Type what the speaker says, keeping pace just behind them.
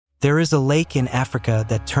There is a lake in Africa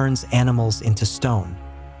that turns animals into stone.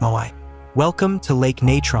 Moai. Welcome to Lake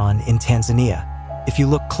Natron in Tanzania. If you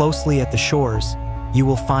look closely at the shores, you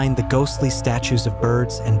will find the ghostly statues of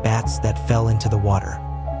birds and bats that fell into the water.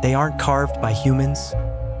 They aren't carved by humans.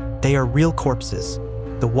 They are real corpses.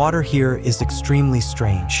 The water here is extremely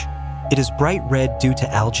strange. It is bright red due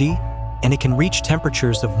to algae, and it can reach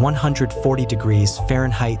temperatures of 140 degrees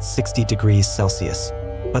Fahrenheit, 60 degrees Celsius.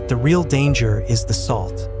 But the real danger is the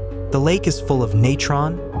salt. The lake is full of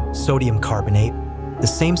natron, sodium carbonate, the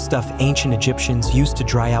same stuff ancient Egyptians used to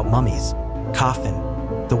dry out mummies, coffin.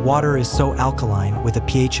 The water is so alkaline with a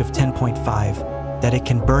pH of 10.5 that it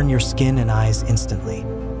can burn your skin and eyes instantly.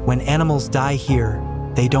 When animals die here,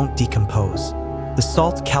 they don't decompose. The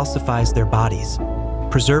salt calcifies their bodies,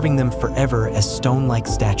 preserving them forever as stone-like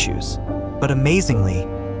statues. But amazingly,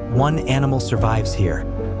 one animal survives here.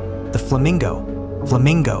 The flamingo.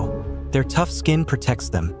 Their tough skin protects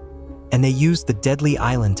them, and they use the deadly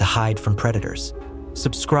island to hide from predators.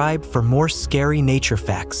 Subscribe for more scary nature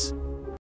facts.